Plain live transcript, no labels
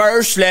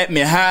First, let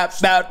me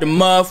hop out the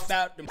muff.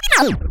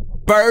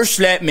 First,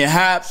 let me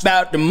hop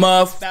out the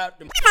muff.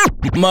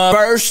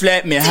 First,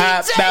 let me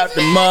hop out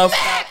the muff.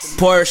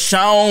 Porsche, I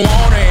don't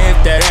want it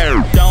if that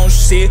air don't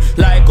sit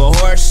like a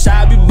horse.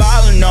 I be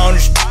ballin' on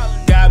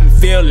the got me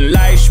feeling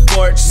like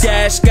sports.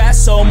 Dash got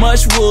so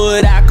much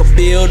wood, I could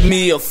build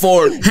me a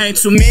fort. Ain't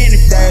too many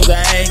things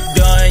I ain't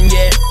done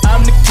yet.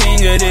 I'm the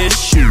king of this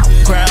shit.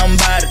 Crowned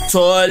by the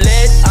toilet.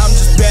 I'm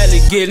just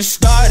barely getting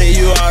started.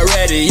 You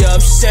already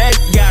upset.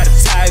 Got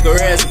a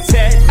tiger as a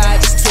pet. I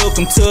just took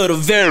him to the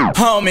very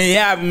homie.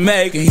 I been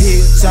making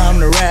hits. I'm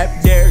the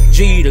rap Derek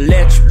G to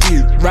let you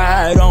get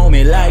ride on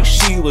me like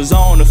she was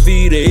on the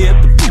feet of hip.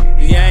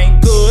 You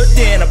ain't good,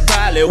 then I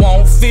probably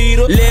won't feed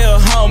her. Lil'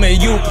 homie,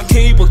 you can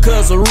keep her,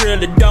 cause I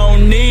really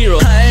don't need her.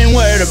 I ain't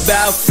worried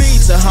about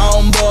feet, a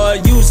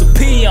homeboy, use a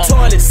pee on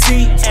toilet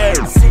seat.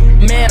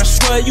 Man, I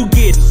swear you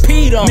getting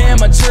peed on. Man,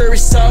 my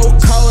jury's so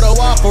cold, I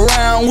walk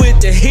around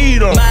with the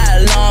heat on. My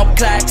alarm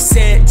clock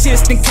set,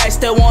 just in case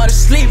they wanna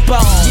sleep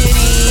on.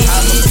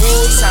 I'm a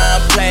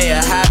full-time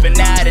player, hopping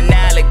out an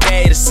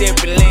alligator,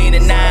 sipping lean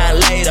an hour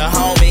later.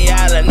 Homie,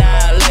 I'll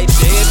annihilate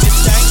you. If you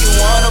think you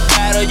wanna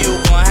battle, you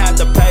gon' have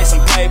to pay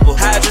some paper.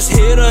 I just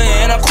hit her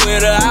and I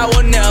quit her, I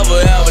would never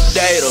ever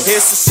date her.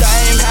 It's the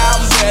same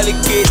how I'm barely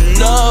getting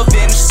love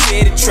in the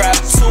city.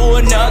 Travel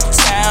to another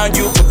town,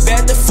 you can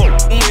bet they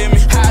fucking with me.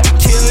 I be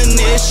killing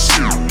this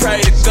shit,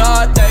 pray to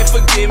God they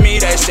forgive me.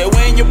 They say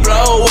when you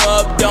blow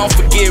up, don't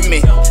forgive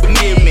me,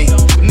 forgive me,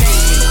 forgive me.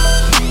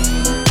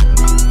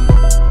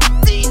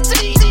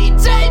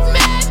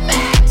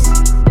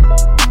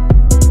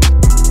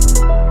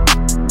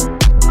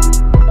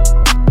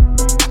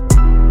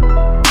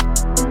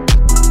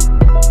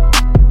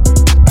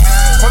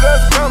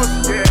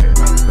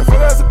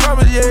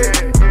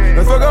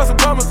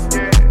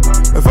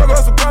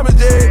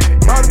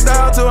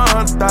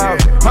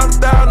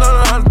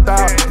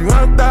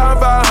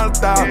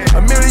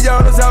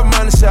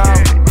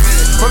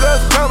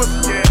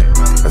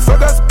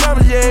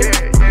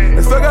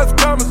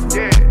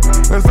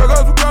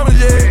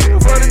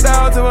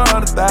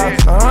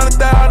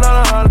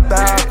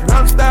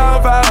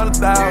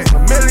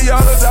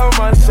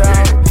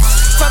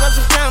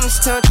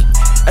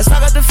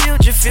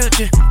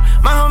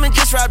 My homie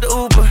just robbed the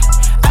Uber.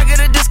 I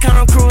get a discount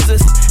on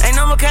cruises. Ain't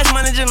no more cash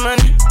money, just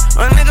money.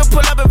 When a nigga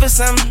pull up if it's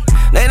something,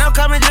 they don't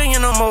call me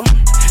Junior no more.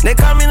 They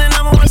call me the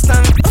number one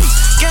stunner.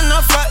 Get no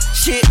fuck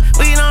shit,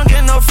 we don't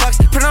get no fucks.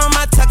 Put on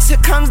my tux,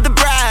 here comes the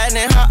bride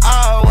and her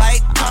all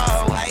white,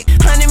 all white.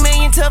 100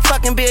 million to a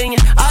fucking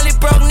billion. All these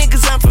broke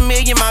niggas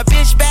unfamiliar. My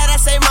bitch bad, I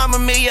say mama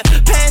Mia.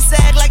 Pants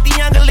sag like the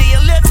younger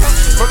Leah. Little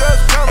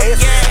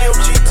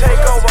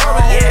take over,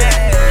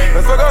 yeah.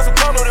 Let's fuck up some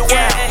fun with it,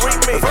 yeah.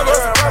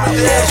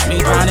 Me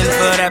grinding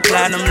for that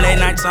platinum, late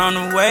nights on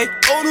the way.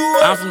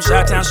 I'm from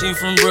Chi-Town, she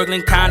from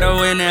Brooklyn,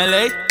 condo in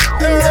LA.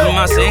 To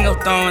my single,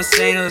 throwing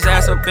singles,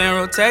 ass up in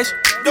rotation.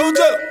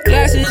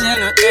 Glasses in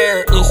the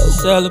air, it's a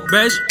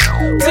celebration.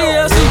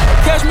 TLC,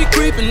 catch me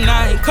creeping,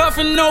 I ain't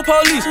cuffing no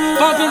police.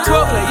 Bumping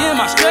 12 play in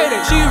my straight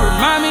A, she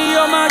remind me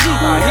of my G.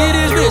 I hit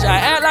this bitch, I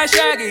act like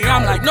Shaggy,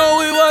 I'm like,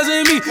 no, it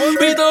wasn't me.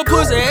 Beat the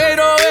pussy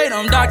 808,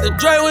 I'm Dr.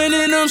 Dre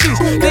winning them sheets.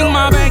 Think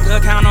my bank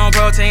account on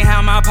protein,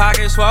 how my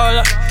pockets swell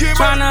up.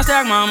 Tryna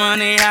stack my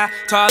money high,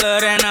 taller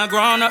than a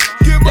grown up.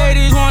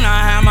 Ladies wanna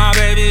have my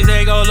babies,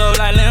 they go low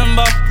like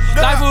limbo.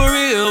 Like for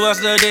real,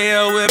 what's the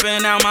deal?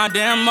 Whipping out my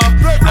demo.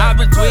 I've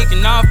been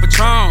tweaking off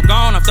Patron,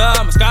 gone off the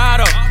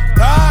Moscato.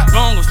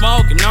 Long of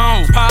smoking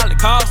on, probably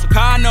cost a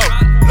car note.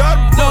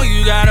 Know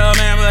you got a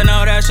man, but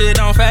no, that shit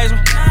don't faze me.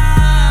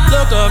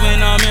 Look up in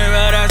the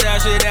mirror, that's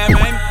that shit that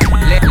made me.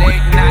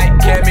 Late night,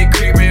 kept me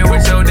creeping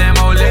with your damn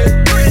old lip.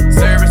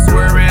 Service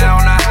swerving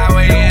on the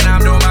highway and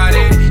I'm doing my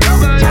day.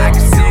 I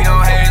can see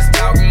no haters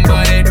talking,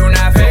 but they do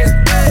not face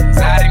me. So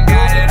I done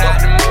got it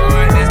out the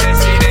mud, that's that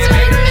shit they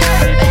make.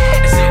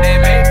 That shit they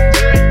make,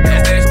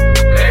 that's that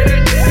shit they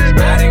make.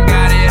 I done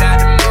got it out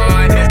the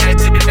mud, that's that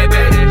shit they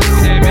make.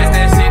 That's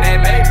that shit they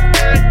make,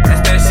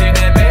 that's that shit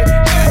they make.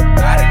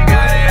 I done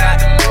got it out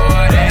the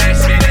mud, that's that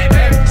shit they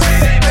make.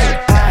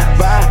 I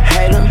buy,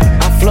 hate 'em,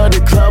 I flood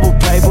the club with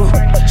paper.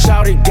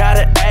 Shawty got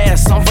an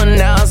ass, some for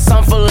now,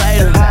 some for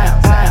later.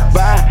 I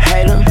buy,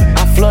 hate 'em,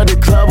 I flood the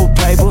club with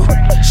paper.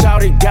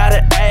 Shawty got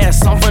an ass,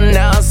 some for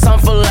now, some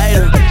for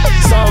later.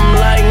 Something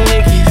like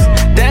Nicki's,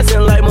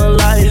 dancing like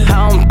Malaya.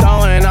 How I'm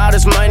throwing all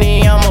this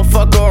money, I'ma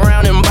fuck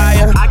around and buy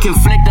her. I can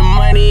flick the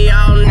money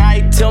all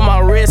night till my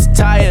wrist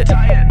tired.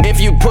 If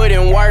you put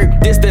in work,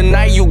 this the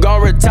night you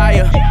gon'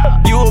 retire.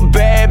 You a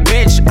bad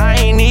bitch, I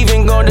ain't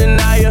even gon'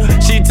 deny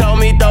her. She told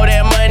me throw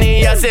that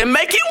money, I said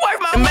make it work,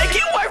 make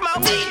it work,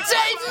 my DJ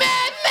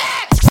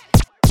MaddMaxx.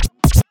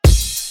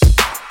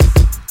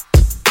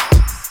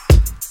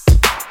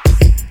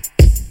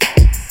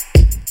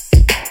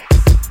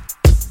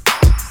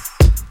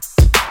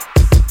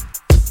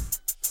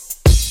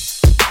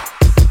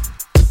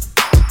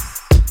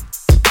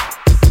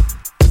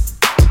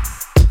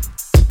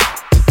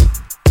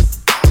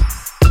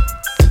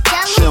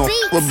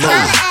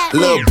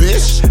 Little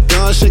bitch,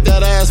 done wanna shake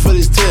that ass for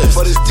these tips.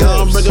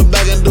 Come bring it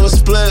back and do a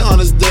split on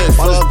his dick.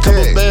 For a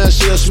couple bands,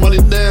 she a shmoney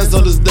dance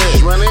on this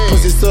dick.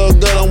 Pussy so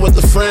good, I'm with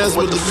the friends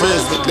with the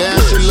bitch. But damn,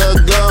 she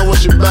look good when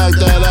she back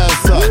that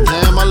ass up.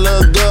 Damn, I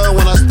look good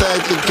when I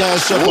stack the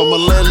cash up. I'm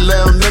a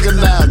little nigga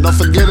now, don't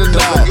forget it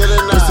now.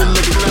 Pussy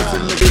looking,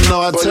 you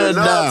know I turn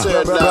down.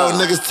 Bro,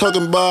 niggas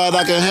talking about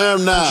I can hear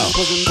him now.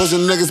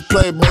 Pussy niggas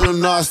play, but you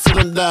know I sit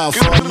him down.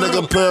 For a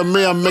nigga play with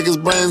me, I make his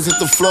brains hit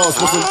the floor.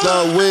 Smoke some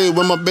thug weed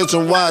with my bitch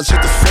and watch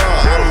hit the floor.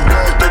 I done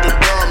roll through the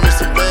bar, make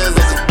some bands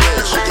as a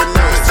bitch. She can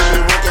never see me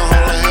working,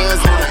 hold her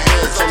hands on the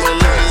head. Tell me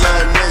little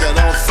nigga,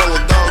 don't fuck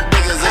with dog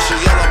niggas. If she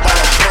yell about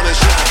a shmoney,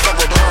 she don't fuck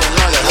with bro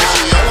niggas. If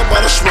she yell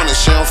about a shmoney,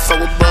 she don't fuck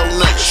with bro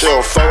niggas. She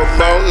don't fuck with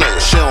bro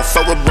niggas. She don't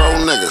fuck with bro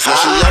niggas. If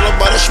she yell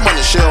about a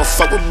shmoney, she don't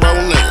fuck with bro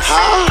niggas.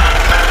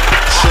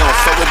 She don't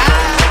fuck with bro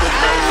niggas.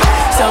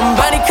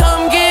 Somebody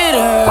come get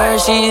her,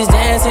 she's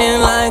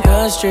dancing like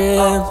a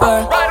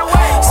stripper.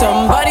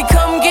 Somebody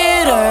come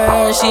get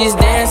her, she's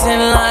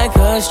dancing like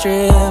a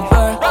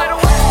stripper.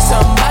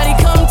 Somebody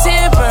come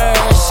tip her,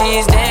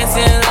 she's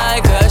dancing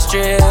like a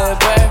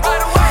stripper.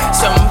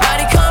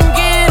 Somebody come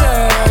get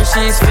her,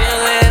 she's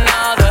feeling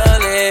all the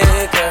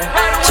liquor.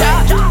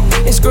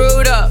 Chop, it's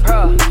screwed up,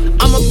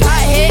 I'm a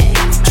pothead,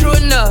 true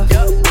enough.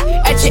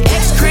 At your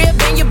ex crib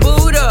and your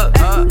boot up.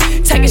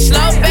 Take it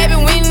slow, baby,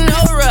 we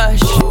no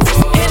rush.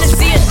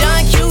 Hennessy and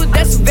Don Q,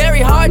 that's a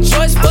very hard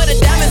choice. But the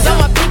diamonds on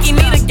my pinky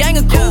need a gang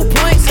of cool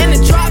points. And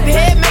the drop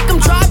head, make them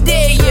drop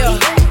dead, yeah.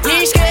 You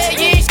ain't scared,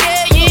 you ain't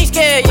scared, you ain't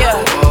scared, yeah.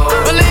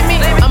 Believe me,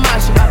 I'm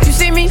out you. You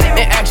see me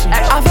in action.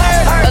 I've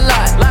heard a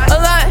lot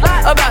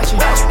about you.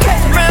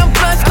 Catch around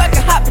blunts like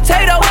a hot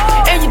potato.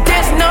 And you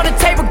dancing on the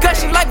table,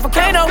 gushing like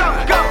volcano.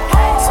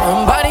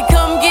 Somebody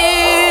come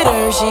get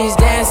her, she's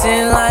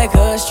dancing like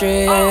a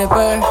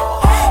stripper.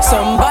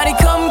 Somebody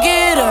come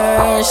get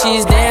her,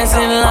 she's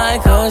dancing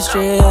like a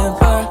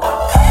stripper.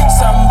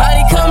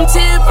 Somebody come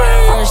tip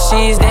her,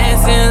 she's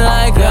dancing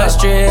like a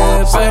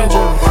stripper.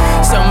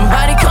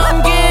 Somebody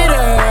come get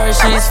her,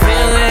 she's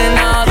feeling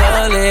all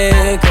the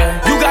liquor.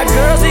 You got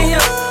girls in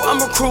here, I'm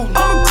recruiting,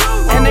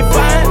 and they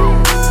fine,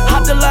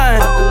 hop the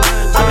line.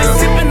 I've been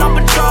sipping on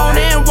Patron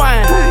and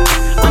wine.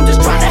 I'm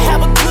just trying to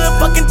have a good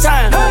fucking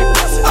time.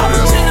 I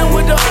was chilling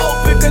with the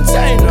open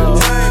container.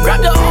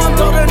 Grab the arm,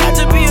 told her not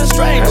to be a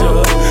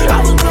stranger. I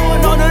was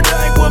blowing on the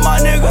dank with my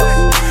niggas.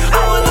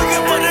 I was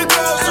looking for the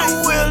girls who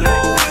will it.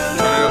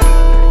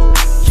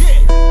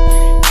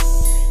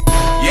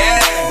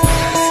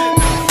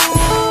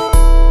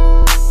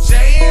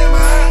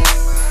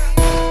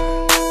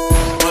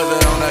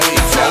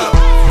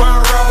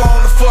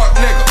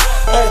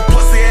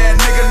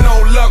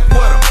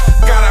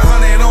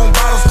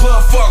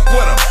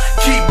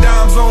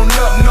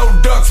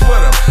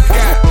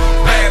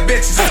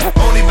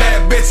 Only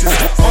bad bitches,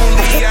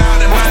 only out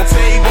at my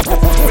table.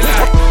 We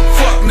like,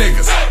 fuck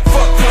niggas,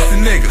 fuck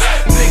pussy niggas.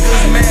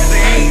 Niggas mad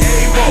they ain't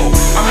able.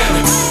 I'm in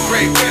the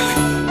great Billy,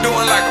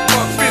 doing like a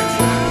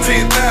 $150.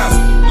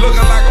 10,000,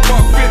 looking like a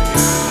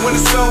 $150. When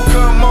the sun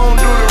come on,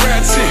 do the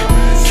rat shit.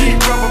 Keep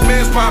rubber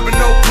bands popping,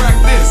 no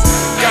practice.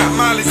 Got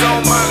Molly's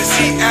on Molly,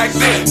 she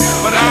acting.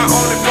 But I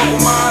only fuck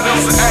with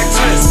models and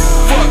actress.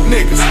 Fuck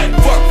niggas,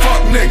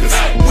 fuck niggas.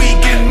 We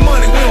getting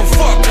money, we don't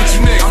fuck with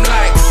you niggas. I'm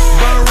like,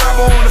 burn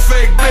rapper on the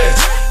fake bitch.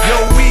 Yo,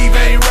 weave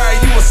ain't right,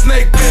 you a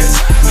snake bitch.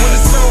 When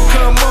the song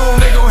come on,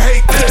 they gon'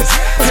 hate this.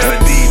 Tell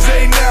the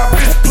DJ now,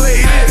 bitch,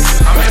 play this.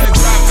 I'm in the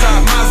drop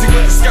top, Mozzie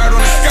with the skirt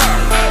on the skirt.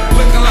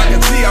 Looking like a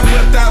G, I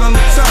flipped out on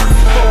the turn.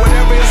 But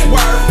whatever it's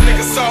worth,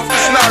 niggas soft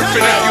as snarf.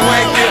 And if you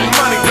ain't getting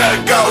money,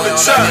 better go to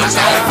church.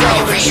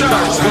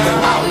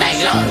 All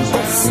night long.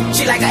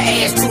 She like her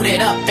ass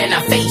tooted up and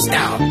her face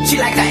down. She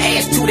like her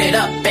ass tooted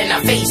up and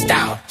her face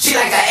down. She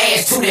like her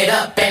ass tooted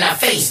up and her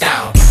face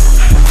down.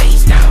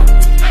 Face down,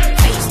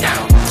 face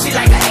down. She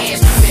like her ass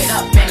tooted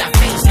up and her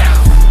face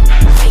down.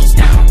 Face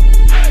down,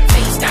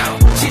 face down.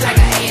 She like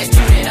her ass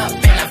tooted up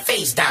and her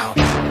face down.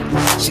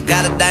 She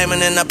got a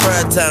diamond in her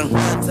pearl tongue.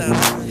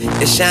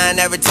 It shine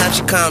every time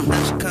she come.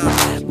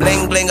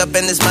 Bling bling up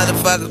in this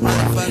motherfucker.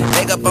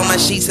 Makeup on my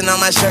sheets and on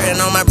my shirt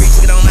and on my briefs.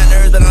 Get on my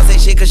nerves, but I don't say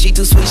shit cause she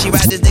too sweet. She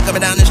ride this dick up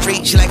and down the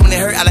street. She like when it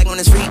hurt, I like when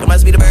it's free. It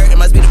must be the bird, it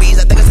must be the bees.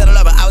 I think I settled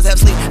up, but I was half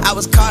asleep. I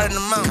was caught in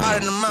the month,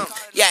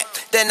 yeah.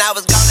 Then I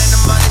was gone in the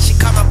morning. She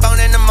called my phone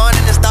in the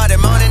morning and started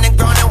moaning and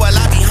groaning while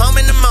I be home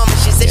in the moment.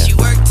 She said she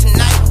worked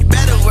tonight, you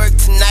better work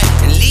tonight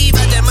and leave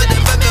out that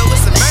motherfucker with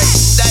some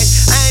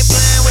merchandise. I ain't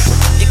playing with you,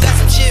 you got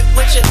some shit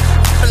with you,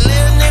 a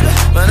little nigga,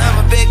 but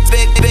I'm a big,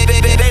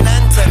 ain't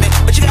nothing to me.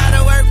 But you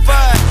gotta work for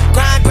it,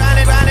 grind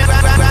it.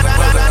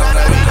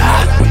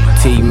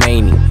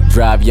 T-Mania,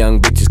 drive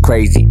young bitches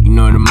crazy, you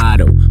know the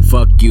motto.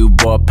 Fuck you,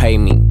 boy, pay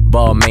me,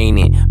 ball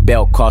mainin',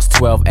 belt cost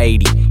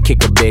 $12.80.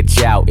 kick a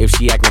bitch out if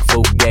she actin'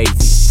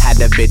 fugazi. Had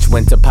that bitch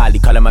went to Polly,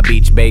 call her my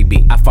beach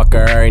baby. I fuck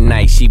her every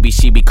night, she be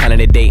calling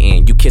it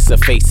dating. You kiss her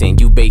face and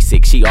you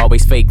basic, she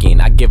always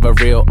faking. I give her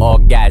real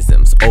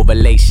orgasms,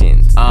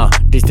 ovulations.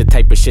 This the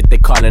type of shit they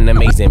callin'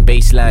 amazing.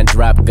 Baseline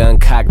drop, gun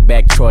cock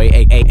back, Troy,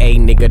 AAA.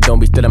 Nigga, don't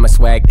be stealing my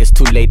swag, it's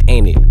too late,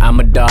 ain't it? I'm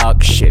a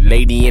dog, shit,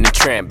 lady in a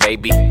tramp,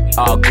 baby.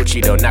 All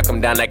Gucci though, knock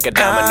 'em down like a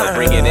domino.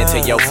 Bring it into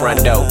your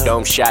front door,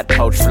 dome shot,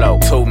 poach flow.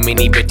 Too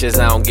many bitches,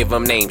 I don't give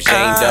them names,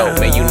 Shane Doe.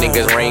 Man, you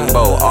niggas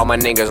rainbow, all my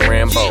niggas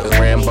Rambo.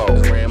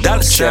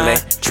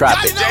 Chillin',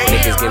 tropic,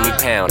 niggas give me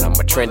pound, I'm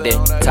a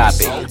trending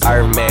topic.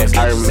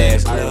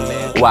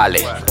 RnB,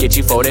 wallet, get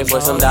you 40 for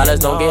some dollars,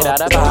 don't get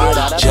out of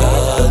pocket.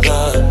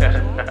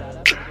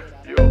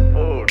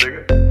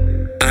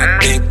 I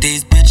think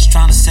these bitches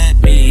tryna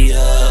set me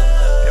up.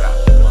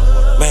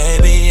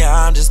 Maybe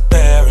I'm just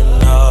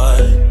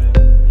paranoid.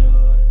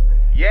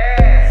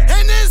 Yeah.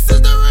 And this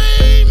is the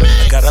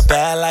remix. I got a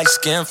bad like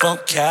skin from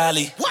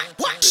Cali.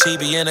 She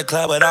be in the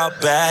club with all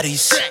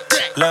baddies.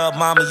 Love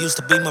mama used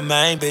to be my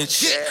main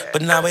bitch,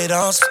 but now we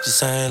don't speak the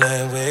same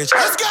language.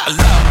 I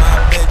love my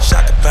bitch,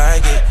 I can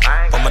bang it,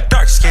 but my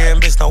dark skin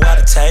bitch know how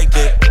to take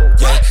it.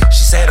 Yeah,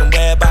 she said them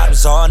red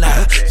bottoms all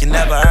night. You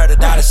never heard a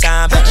dollar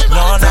sign, bitch, you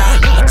know now.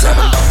 I tell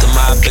them both of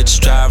my bitches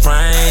drive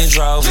Range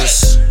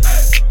Rovers.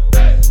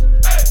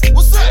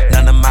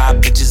 None of my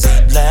bitches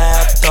eat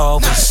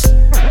leftovers.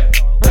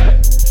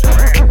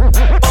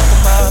 Both of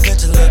my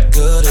bitches look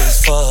good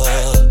as fuck.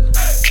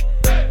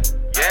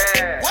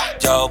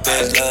 Yo,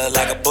 bitch look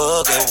like a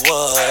book of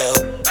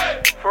wood.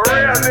 For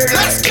real, nigga.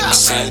 Let's go. I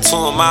seen two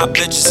of my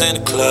bitches in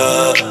the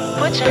club,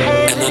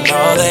 and I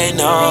know they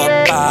know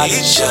about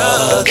each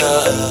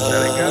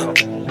other.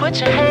 Put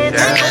your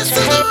hands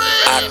up.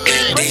 I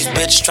think these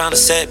bitches tryna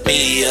set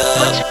me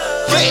up.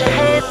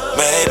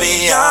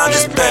 Maybe I'm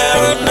just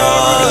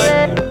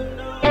paranoid.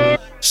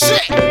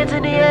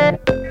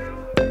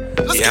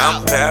 Yeah,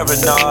 I'm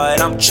paranoid,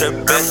 I'm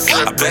trippin'.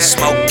 I've been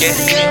smoking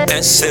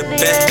and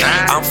sippin'.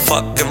 I'm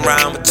fucking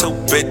around with two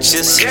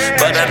bitches,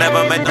 but I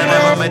never made them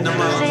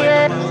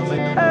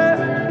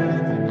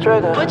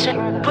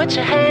Put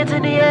your hands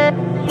in the air.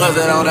 What's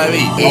that on that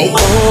beat?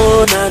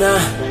 Oh, nana,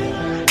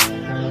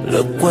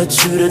 look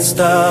what you done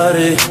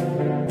started.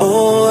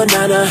 Oh,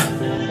 nana,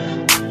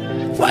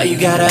 why you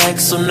gotta act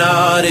so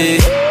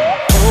naughty?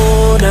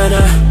 Oh,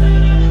 nana,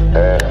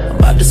 I'm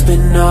about to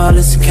spend all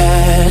this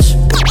cash.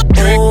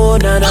 Oh,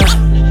 nana,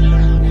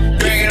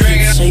 keep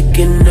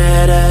shaking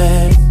that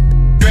ass.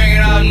 Drink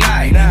it all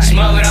night,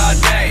 smoke it all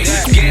day.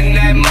 Getting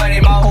that money,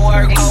 more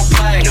work, more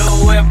play.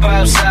 New whip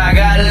outside,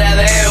 got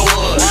leather and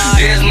wood.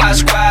 This my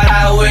squad,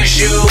 I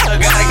wish you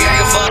would. Got a gang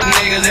of fuck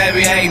niggas that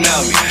be hating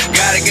on me.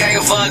 Got a gang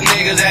of fuck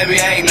niggas that be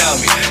hating on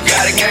me.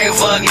 Got a gang of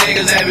fuck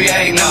niggas that be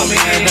hating on me.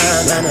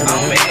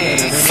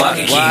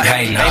 Fucking keep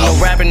hating on me. Ain't no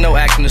rapping, no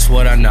acting, that's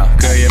what I know.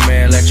 Girl, your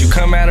man let you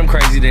come at him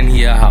crazy, then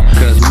he a hoe.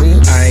 Cause me,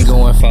 I ain't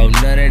going for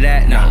none of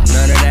that, no,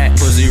 none of that.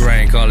 Pussy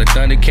rain, call it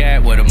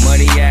Thundercat, where the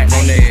money at.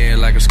 On the head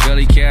like a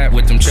scully cat,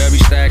 with them chubby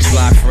stacks,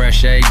 fly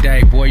fresh every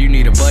day. Boy, you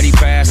need a buddy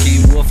pass,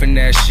 keep woofing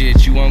that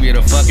shit. You won't get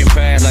a fucking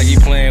pass like you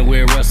playing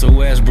with Russell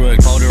Westbrook.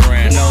 Hold it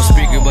around, no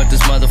speaker, but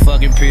this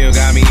motherfucking pill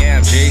got me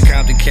amped. G,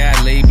 Compton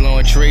Cali,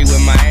 blowing tree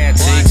with my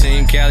antique.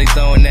 Team Cali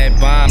throwing that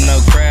bomb, no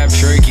crab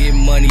tree. Get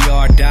money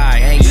or die,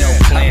 ain't no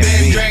plan B.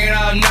 I've been drinking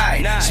all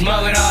night,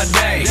 smoking all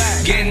day.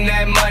 Getting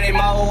that money,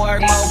 more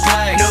work, more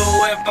play. New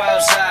whip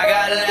outside,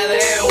 got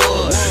leather and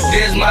wood.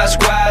 This my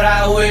squad,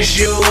 I wish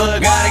you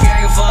would. Got a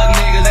gang of fuck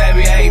niggas that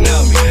be hating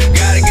on me.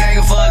 Got a gang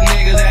of fuck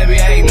niggas that be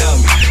hating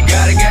on me.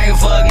 Got a gang of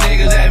fuck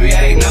niggas that be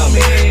hating on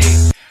me.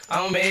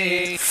 On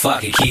me.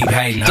 Fuck it, keep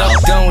hating on me.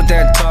 Done with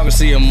that talking,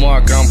 see a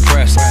mark, I'm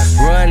pressed.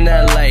 Run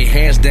that late,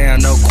 hands down,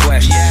 no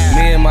question.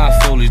 Me and my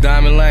foolies,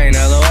 Diamond Lane,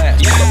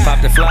 LOS.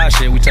 Pop the fly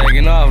shit, we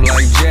taking off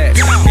like jets.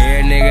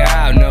 Every nigga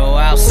out, no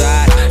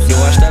outside.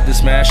 Doing stuff to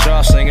smash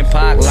off, singing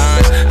pop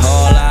lines.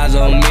 All eyes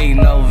on me,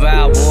 no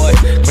vow, boy.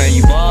 Man,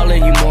 you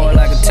ballin', you more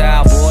like a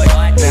towel, boy.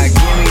 Now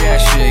give me that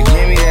shit,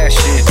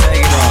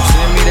 take it off.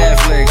 Send me that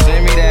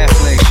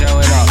flick, show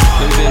it off.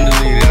 We been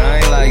deleted, I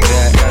ain't like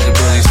that. Got the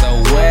pussy so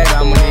wet,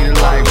 I'ma need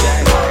it like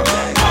that.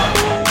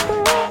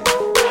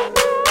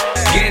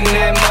 Getting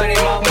that money,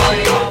 my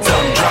money, my money.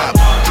 Tell 'em drop,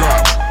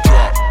 drop,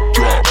 drop,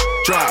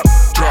 drop,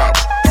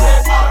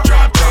 drop, drop, drop,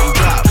 drop, tell 'em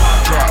drop, drop,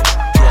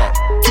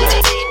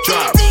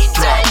 drop, drop,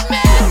 drop,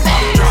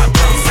 drop,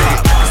 drop, drop.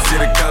 I can see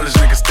the college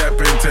nigga step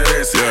into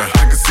this. Yeah.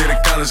 I can see the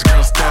college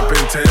girl step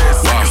into this.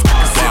 I can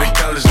see the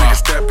college nigga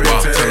step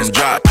into this.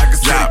 Drop. I can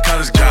see the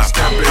college girl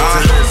step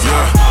into this.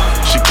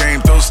 She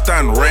came through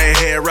stunning, red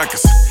hair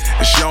records.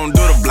 And she don't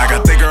do the black, I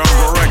think her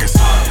Uncle Ruckus.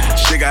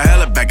 She got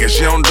hella back and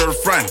she don't do the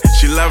front.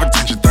 She love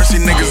attention, thirsty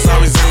niggas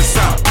always in the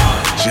south.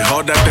 She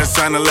hold up that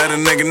sign and let a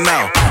nigga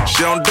know.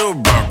 She don't do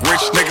broke,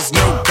 rich niggas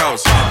new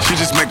coats. She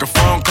just make a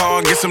phone call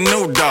and get some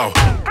new dough.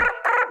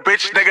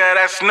 Bitch, nigga,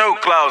 that's new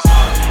clothes.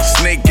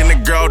 Sneak in the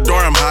girl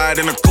door, I'm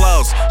hiding her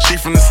clothes. She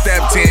from the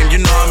step team, you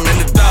know I'm in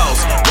the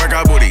dolls. Work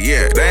out booty,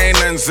 yeah, they ain't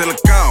nothing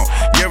silicone.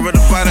 Give her the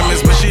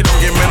vitamins, but she don't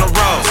get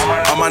minerals.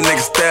 All my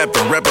niggas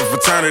steppin', reppin'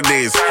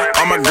 fraternities.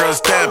 All my girls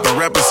steppin',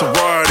 reppin'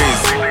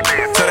 sororities.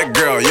 Tell that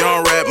girl, you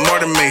don't rap more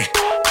than me.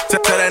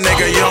 Tell that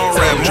nigga, you don't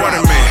rap more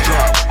than me.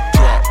 Drop,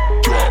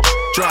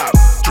 drop,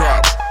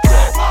 drop,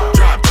 drop,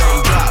 drop, drop,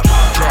 drop,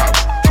 drop,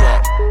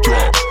 drop,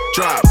 drop,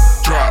 drop,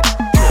 drop.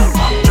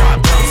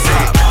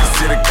 I can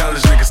see the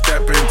college niggas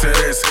step into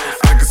this.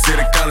 I can see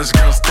the college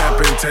girls step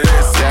into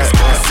this. I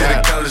can see the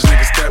college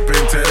niggas step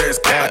into this.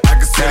 I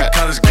can see the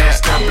college girls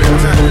step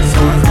into this.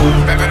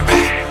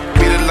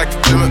 Beat it like the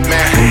Plymouth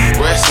man.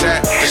 West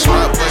side, the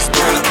smart boys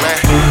turn up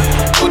man.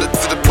 Pulled it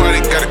to the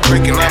party, got a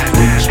quick and I'm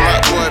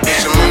smart boy,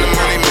 bitch. I'm in the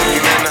money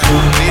making and I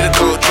need a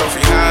gold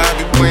trophy. How I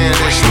be playing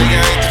this nigga,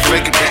 I ain't the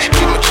fake it, bitch.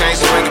 Keep my chain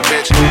swinging,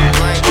 bitch.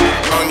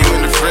 On you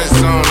in the friend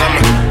zone,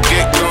 I'ma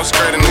get gon'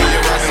 skirt and then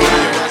you're rockin'.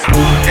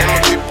 And my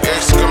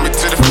GPS coming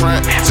to the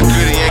front.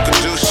 Security ain't gon'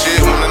 do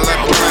shit when I let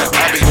my rap.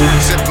 I be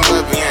sippin'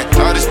 love me,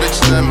 yeah. All these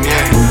bitches love me,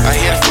 yeah. I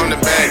hit it from the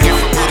back, give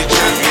a booty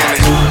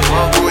champion.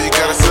 One boy, you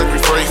gotta suck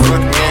before you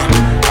fuck me,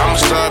 yeah. I'm a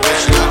star,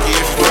 bitch, you lucky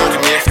if you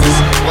fuckin' me. If this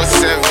was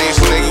 70s,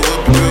 nigga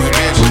would be groovy,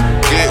 bitch.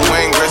 Get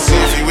Wayne Gretzky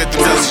if you with the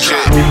music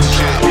shit.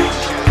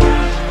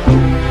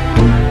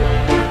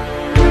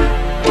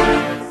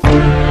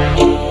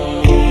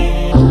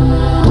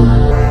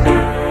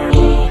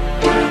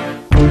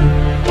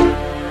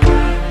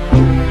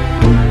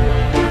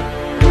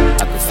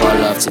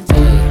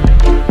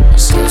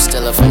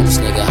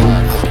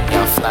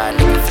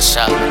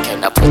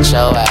 Now put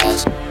your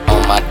ass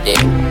on my dick,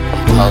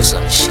 I'm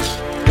posing shit.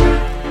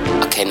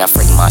 Okay, now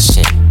freak my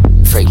shit,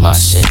 freak my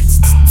shit,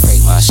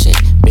 freak my shit,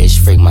 bitch,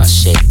 freak my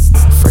shit,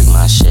 freak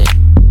my shit,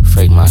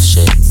 freak my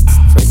shit,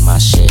 freak my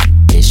shit,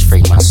 bitch,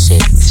 freak my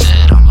shit.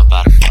 Said I'm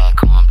about to fuck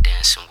who I'm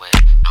dancing with.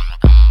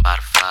 I'm about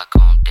to fuck who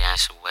I'm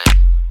dancing with.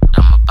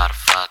 I'm about to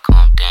fuck who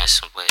I'm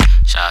dancing with.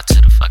 Shout out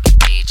to the fucking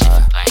beach if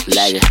you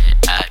playing this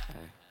shit.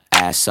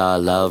 Ass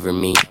all over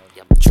me.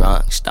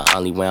 Drunk's the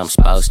only way I'm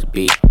supposed to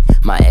be.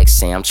 My ex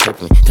say I'm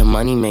tripping. The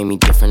money made me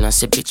different. I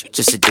said, bitch, you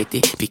just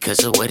addicted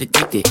because of what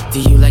addicted. Do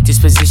you like this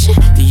position?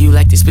 Do you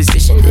like this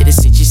position? Let it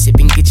sit you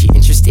sipping, get you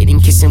interested in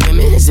kissing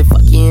women. Is it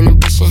fuck your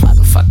inhibition?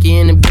 Fuck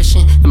your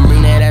inhibition. And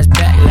bring that ass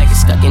back like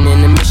it's stuck in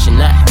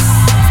intermission.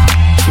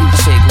 Cute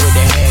chick with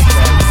her hair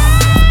curly.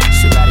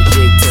 She ride a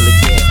jig till it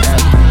get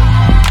early.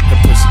 Her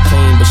pussy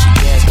clean, but she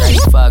dance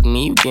dirty. Fuck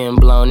me, you getting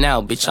blown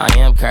out, bitch, I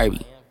am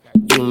Kirby.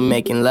 You been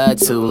making love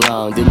too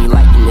long. Do me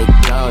like your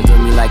nigga gone, do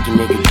me like your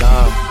nigga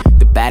gone.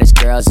 The baddest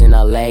girls in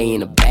LA in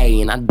the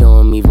Bay, and I do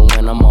them even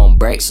when I'm on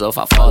break. So if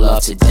I fall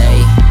off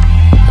today,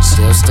 I'm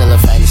still a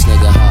famous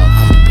nigga, huh?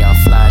 I'm a young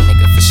fly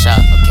nigga for sure.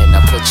 Okay,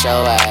 now put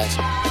your ass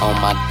on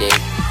my dick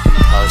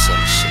and pose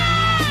some shit.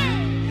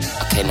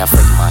 Okay, now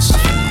freak my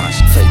shit,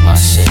 freak my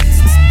shit,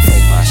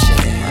 freak my shit,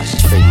 freak my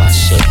shit, freak my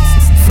shit,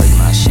 freak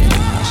my shit,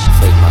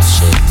 freak my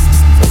shit,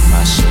 freak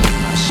my shit.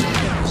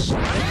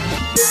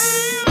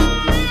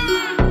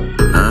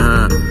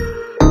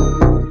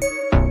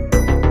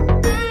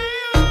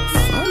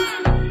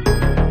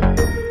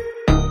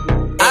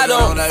 I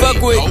don't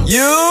fuck with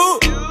you.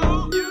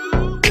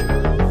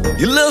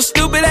 You little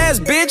stupid ass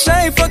bitch,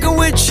 I ain't fucking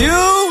with you.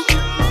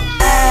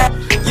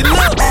 You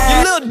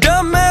little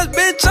dumb ass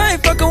bitch, I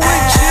ain't fucking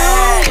with you.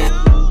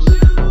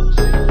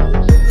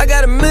 I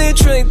got a million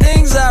trillion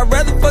things I'd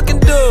rather fucking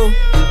do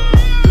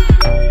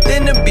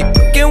than to be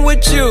fucking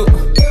with you.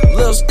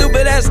 Little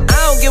stupid ass, I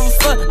don't give a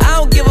fuck, I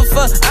don't give a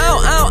fuck, I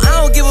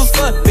don't give a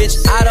fuck, bitch.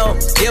 I don't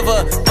give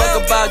a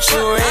fuck about you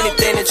or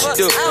anything that you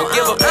do. Don't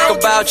give a fuck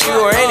about you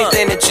or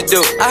anything that you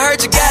do. I heard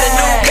you got a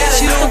new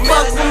bitch, you don't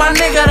fuck with my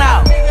nigga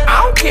out.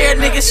 I don't care,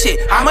 nigga, shit,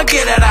 I'ma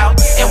get it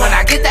out. And when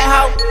I get that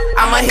hoe,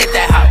 I'ma hit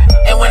that hoe.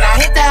 And when I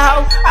hit that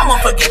hoe,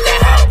 I'ma forget that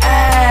hoe.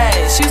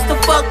 Ayy, she used to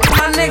fuck with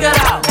my nigga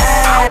out.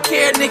 I don't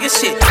care, nigga,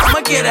 shit,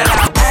 I'ma get it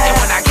out. And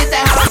when I get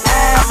that hoe,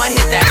 I'ma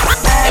hit that hoe.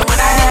 And when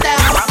I hit that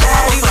hoe, I'ma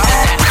forget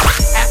that hoe.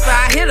 After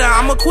I hit her,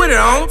 I'ma quit her,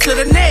 on to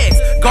the next.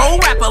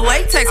 Gold rapper,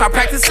 latex, I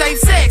practice safe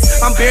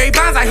sex. I'm Barry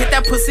Bonds, I hit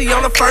that pussy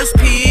on the first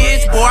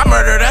pitch. Boy, I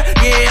murdered her,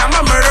 yeah, I'm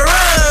a murderer.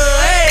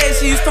 Hey,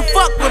 she used to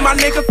fuck with my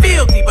nigga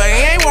Filthy, but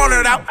he ain't want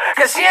her though,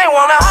 cause she ain't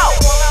want a hoe.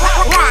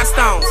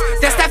 Rhinestones,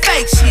 that's that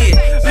fake shit.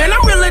 Man,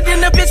 I'm realer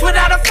than a bitch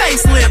without a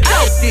facelift.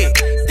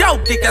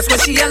 Dope dick, that's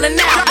what she yelling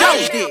now.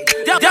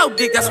 Dope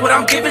dick, that's what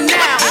I'm giving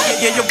now.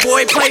 Yeah, your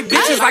boy play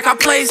bitches like I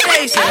play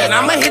station. And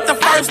I'ma hit the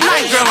first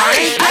night, girl, I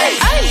ain't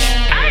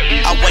patient.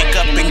 I wake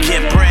up and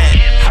get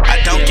bread. I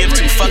don't give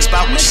two fucks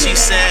about what she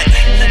said.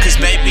 Cause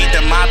baby,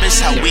 the mob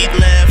is how we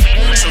live.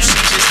 So she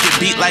just get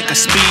beat like a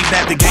speed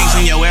bat. The gangs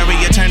in your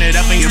area, turn it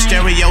up in your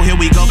stereo. Here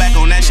we go back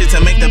on that shit to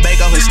make the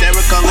bagel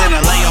hysterical. In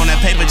a lay on that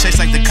paper chase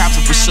like the cops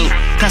in pursuit.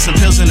 Got some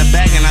pills in the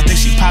bag and I think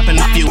she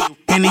popping a few.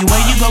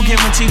 Anyway, you go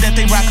guarantee that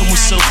they rockin' with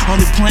suit.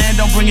 Only plan,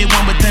 don't bring it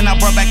one, but then I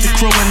brought back the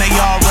crew and they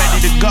all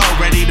ready to go,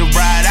 ready to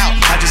ride out.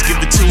 I just give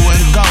it 2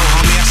 and go,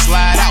 homie, I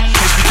slide out.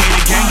 HBK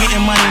the gang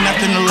getting money,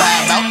 nothing to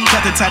lie about.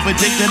 Got the type of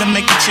dick that'll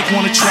make a chick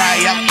wanna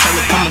try out. Tell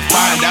her come and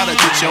find out, I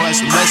teach your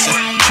ass a lesson.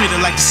 Treat it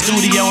like the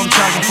studio, I'm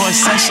charging for a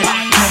session.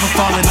 Never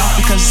falling off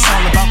because it's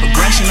all about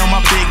progression. On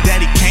my Big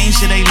Daddy Kane,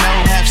 shit ain't no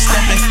half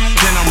stepping.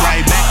 Then I'm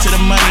right back to the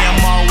money,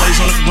 I'm all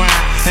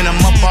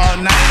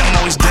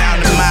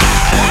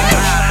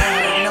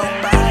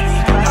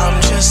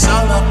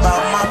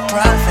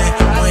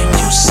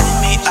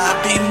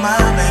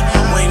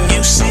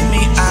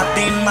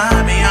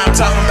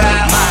talking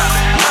about.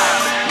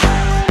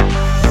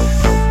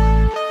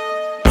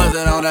 Buzz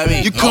it on that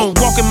beat. You couldn't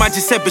walk in my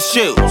Giuseppe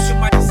shoes.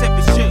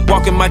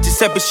 Walk in my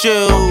Giuseppe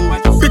shoes.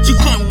 Bitch, you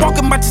couldn't walk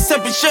in my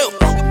Giuseppe shoes.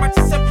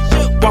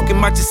 Walk in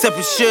my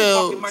Giuseppe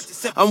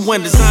shoes. I'm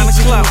wearing designer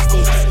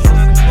clothes,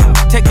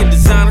 taking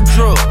designer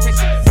drugs.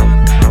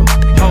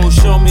 Hoes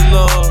show me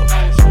love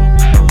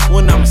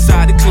when I'm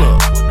inside the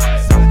club.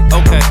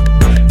 Okay.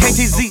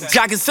 KTZ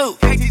jogging suit.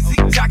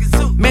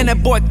 Man,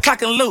 that boy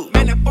cock and loot.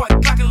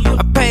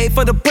 I paid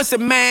for the pussy,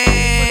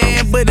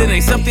 man, but it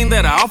ain't something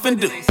that I often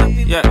do.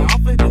 Yeah.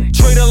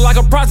 Treat her like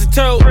a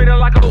prostitute.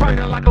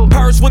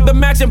 Purse with the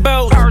matching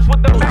belt.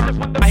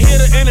 I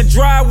hit her in the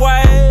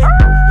driveway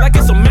like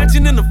it's a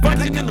mansion in the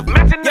fucking.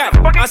 Yeah.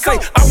 I say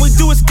all we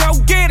do is go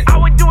get it.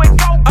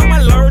 I'm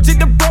allergic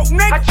to broke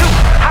niggas.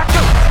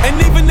 And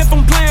even if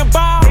I'm playing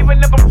ball,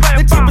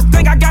 the cheapest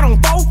thing I got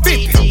on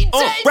 450.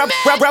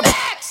 Rap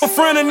a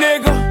friend of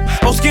nigga.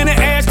 Oh, skinny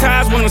ass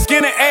ties when a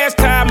skinny ass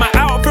tie. My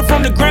outfit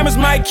from the Grammys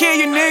might kill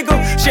you, nigga.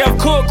 Chef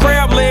cook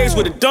crab legs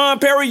with a Don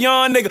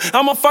Perignon, nigga.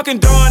 I'm a fucking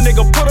Don,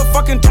 nigga. Put a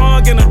fucking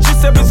tongue in a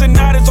Giuseppe's and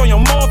Nadi's on your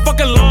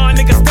motherfucking lawn,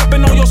 nigga.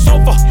 Stepping on your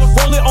sofa,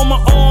 roll it on my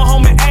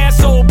arm, homie. Ass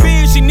so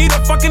big, she need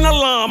a fucking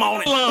alarm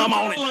on it.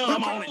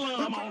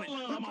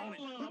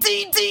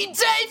 DJ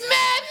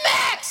MaddMaxx.